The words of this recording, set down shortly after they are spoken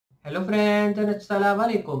Hello friends and Assalamu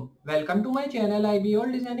alaikum. Welcome to my channel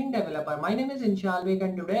Iballdesigningdeveloper. My name is Inshalvik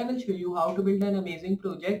and today I will show you how to build an amazing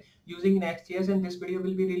project using Next.js, and this video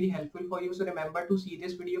will be really helpful for you. So remember to see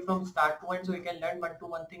this video from start to end so you can learn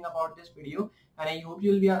one thing about this video. And I hope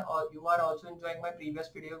you are also enjoying my previous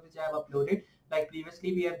video which I have uploaded. Like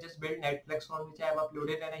previously we have just built Netflix one which I have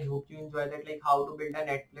uploaded, and I hope you enjoy that, like how to build a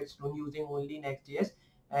Netflix one using only Next.js.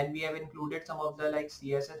 And we have included some of the like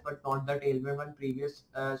CSS but not the tailwind one previous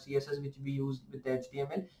CSS which we used with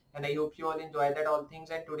HTML. And I hope you all enjoy that all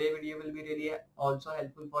things, and today video will be really also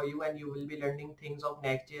helpful for you, and you will be learning things of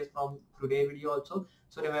Next.js from today video also.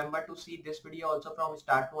 So remember to see this video also from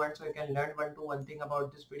start to end so you can learn one thing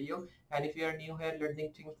about this video. And if you are new here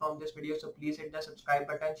learning things from this video, so please hit the subscribe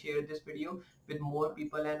button, share this video with more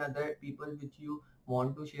people and other people which you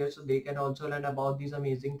want to share so they can also learn about these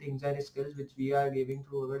amazing things and skills which we are giving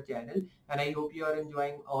through our channel. And I hope you are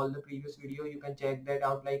enjoying all the previous video. You can check that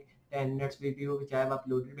out, like 10 minutes video which I have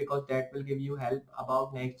uploaded, because that will give you help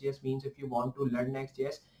about Next.js, means if you want to learn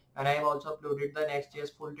Next.js. And I have also uploaded the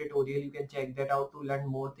Next.js full tutorial. You can check that out to learn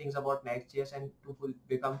more things about Next.js and to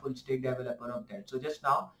become full stack developer of that. So just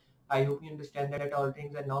now I hope you understand that all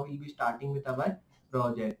things, and now we'll be starting with our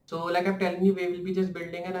project. So like I'm telling you, we will be just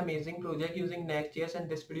building an amazing project using Next.js, and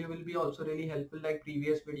this video will be also really helpful, like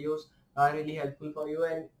previous videos are really helpful for you,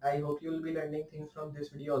 and I hope you will be learning things from this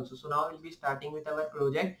video also. So now we'll be starting with our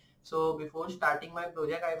project. So before starting my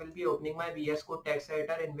project, I will be opening my VS Code text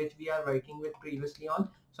editor in which we are working with previously on.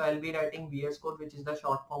 So I'll be writing VS Code, which is the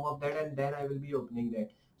short form of that, and then I will be opening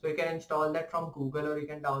that. So you can install that from Google, or you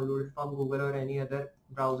can download it from Google or any other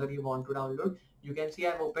browser you want to download. You can see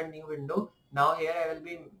I've opened new window. Now here I will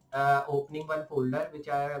be opening one folder which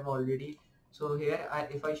I have already. So here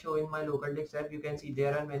if I show in my local disk app, you can see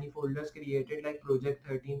there are many folders created like project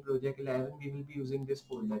 13, project 11. We will be using this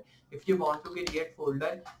folder. If you want to create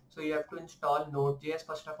folder, so you have to install Node.js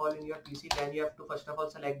first of all in your PC. Then you have to first of all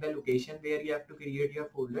select the location where you have to create your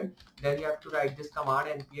folder. Then you have to write this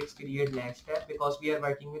command npx create next tab, because we are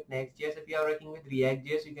working with Next.js. If you are working with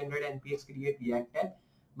React.js, you can write npx create React tab.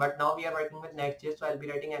 But now we are working with Next.js, so I'll be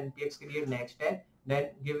writing npx create next tab,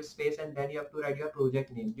 then give space, and then you have to write your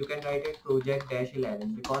project name. You can write it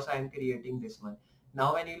project-11 because I am creating this one.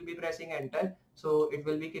 Now when you will be pressing enter, so it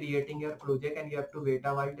will be creating your project, and you have to wait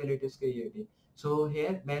a while till it is creating. So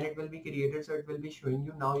here when it will be created, so it will be showing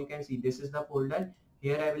you. Now you can see this is the folder.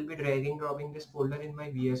 Here I will be dragging dropping this folder in my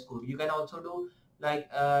VS Code. You can also do like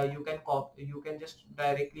you can just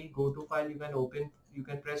directly go to file, you can open, you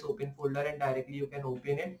can press open folder, and directly you can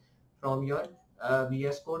open it from your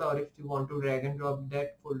VS Code, or if you want to drag and drop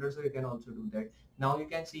that folder, so you can also do that. Now you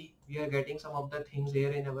can see we are getting some of the things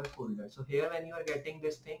here in our folder. So here when you are getting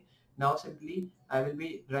this thing, now simply I will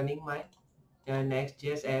be running my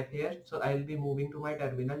Next.js app here. So I will be moving to my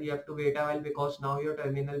terminal. You have to wait a while because now your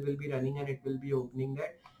terminal will be running and it will be opening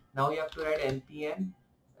that. Now you have to write npm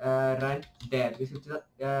run dev. This is the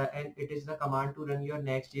and it is the command to run your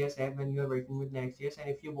Next.js app when you are working with Next.js. And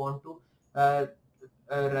if you want to uh,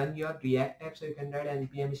 run your React app, so you can write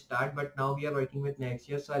npm start. But now we are working with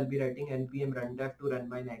Next.js, so I'll be writing npm run dev to run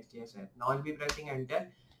my Next.js app. Now I'll be pressing enter.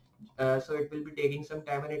 So it will be taking some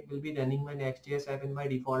time, and it will be running my Next.js app in my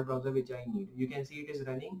default browser which I need. You can see it is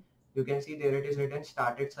running. You can see there it is written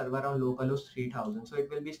started server on localhost 3000. So it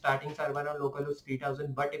will be starting server on localhost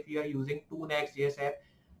 3000. But if you are using two Next.js app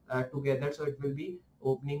together, so it will be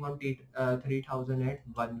opening on 3000 at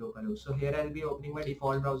one localhost. So here I'll be opening my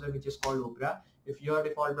default browser which is called Opera. If your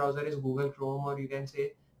default browser is Google Chrome, or you can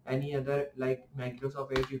say any other like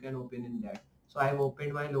Microsoft Edge, you can open in that. So I have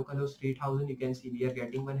opened my localhost 3000. You can see we are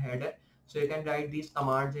getting one header. So you can write these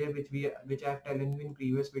commands here which I have telling you in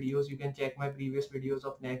previous videos. You can check my previous videos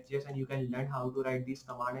of Next.js, and you can learn how to write these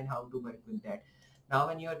command and how to work with that. Now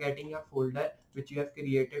when you are getting your folder which you have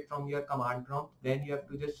created from your command prompt, then you have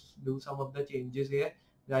to just do some of the changes here.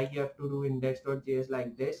 Like you have to do index.js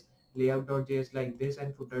like this, layout.js like this,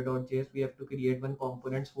 and footer.js. We have to create one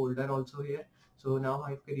components folder also here. So now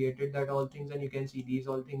I've created that all things, and you can see these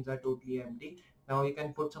all things are totally empty. Now you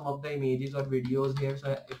can put some of the images or videos here.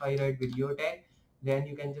 So if I write video tag, then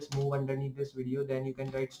you can just move underneath this video, then you can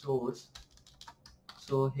write source.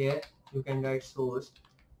 So here you can write source,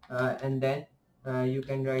 and then you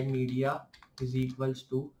can write media is equals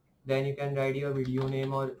to, then you can write your video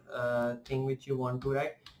name or thing which you want to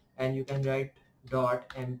write, and you can write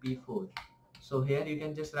 .mp4. So here you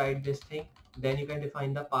can just write this thing, then you can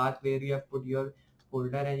define the path where you have put your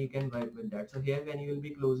folder, and you can work with that. So here when you will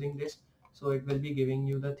be closing this, so it will be giving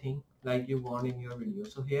you the thing like you want in your video.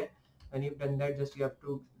 So here when you've done that, just you have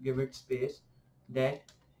to give it space, then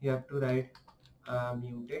you have to write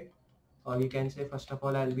muted, or you can say first of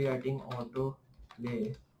all I'll be writing auto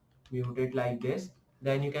play muted like this.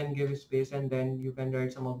 Then you can give space and then you can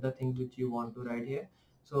write some of the things which you want to write here.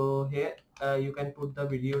 So here you can put the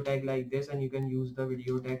video tag like this, and you can use the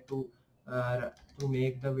video tag uh, to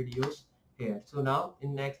make the videos here. So now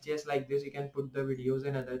in Next.js like this, you can put the videos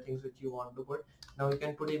and other things which you want to put. Now you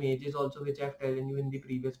can put images also, which I've told you in the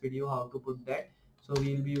previous video how to put that. So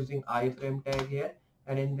we'll be using iframe tag here,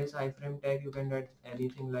 and in this iframe tag you can write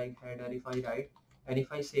anything like header if I write, and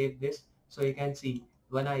if I save this, so you can see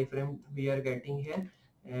one iframe we are getting here,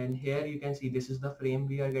 and here you can see this is the frame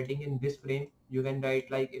we are getting. In this frame you can write,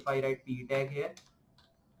 like if I write p tag here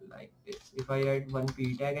like this, if I write one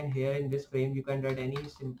p tag, and here in this frame you can write any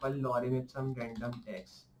simple lorem with some random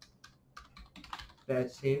text.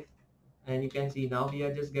 That's safe, and you can see now we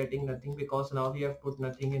are just getting nothing because now we have put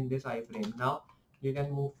nothing in this iframe. Now you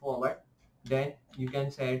can move forward, then you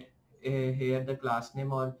can set here the class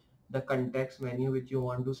name or the context menu which you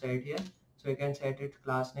want to set here. So you can set it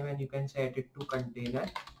class name and you can set it to container.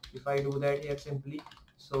 If I do that here simply,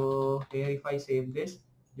 so here if I save this,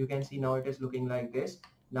 you can see now it is looking like this.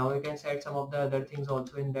 Now you can set some of the other things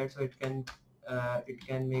also in that, so it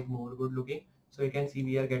can make more good looking. So you can see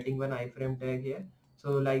we are getting one iframe tag here.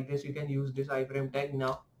 So like this you can use this iframe tag.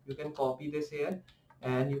 Now you can copy this here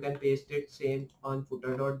and you can paste it same on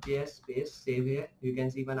footer.js space save here. You can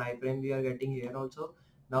see one iframe we are getting here also.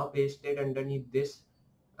 Now paste it underneath this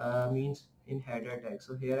means in header tag.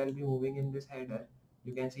 So here I'll be moving in this header.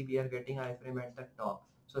 You can see we are getting iframe at the top.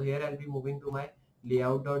 So here I'll be moving to my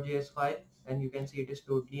layout.js file, and you can see it is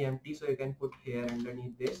totally empty. So you can put here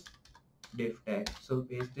underneath this div tag. So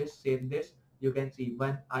paste this, save this. You can see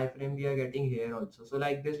one iframe we are getting here also. So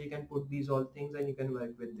like this you can put these all things and you can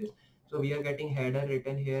work with this. So we are getting header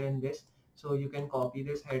written here in this. So you can copy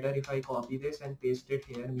this header. If I copy this and paste it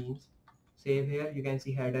here means save here, you can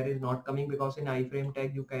see header is not coming because in iframe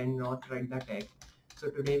tag you cannot write the tag. So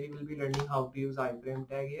today we will be learning how to use iframe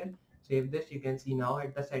tag here. Save this. You can see now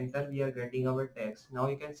at the center we are getting our text. Now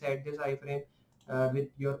you can set this iframe with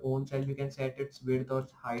your own self. You can set its width or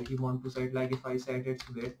height you want to set. Like if I set its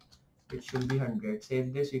width, it should be 100.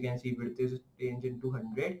 Save this. You can see width is changed into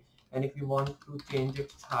 100, and if you want to change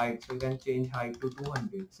its height, so you can change height to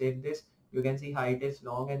 200. Save this. You can see height is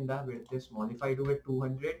long and the width is small. If I do it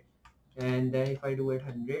 200, and then if I do it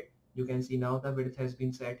 100, you can see now the width has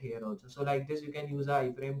been set here also. So like this you can use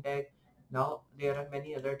a iframe tag. Now there are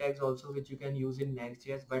many other tags also which you can use in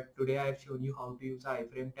Next.js, but today I have shown you how to use a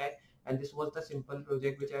iframe tag, and this was the simple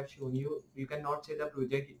project which I have shown you. You cannot say the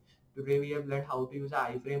project. Today we have learned how to use a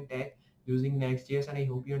iframe tag using Next.js, and I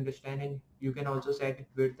hope you understand. And you can also set it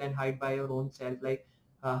width and height by your own self, like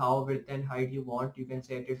how width and height you want, you can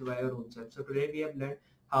set it by your own self. So today we have learned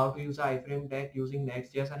how to use iframe tag using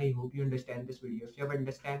Next.js, and I hope you understand this video. If you have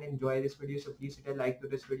understand and enjoy this video, so please hit a like to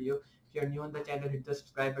this video. If you are new on the channel, hit the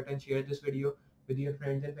subscribe button, share this video with your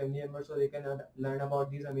friends and family members so they can learn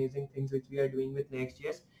about these amazing things which we are doing with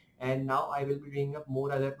Next.js. And now I will be bringing up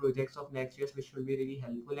more other projects of Next.js which will be really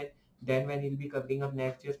helpful, and then when we'll be covering up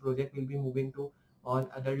Next.js project, we'll be moving to on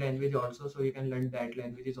other language also, so you can learn that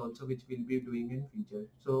languages also which we'll be doing in future.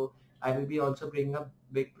 So I will be also bringing up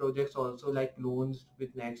big projects also like clones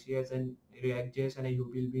with Next.js and React.js, and I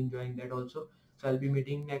hope you'll be enjoying that also. So I'll be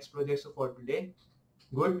meeting next project. So for today,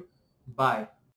 good bye.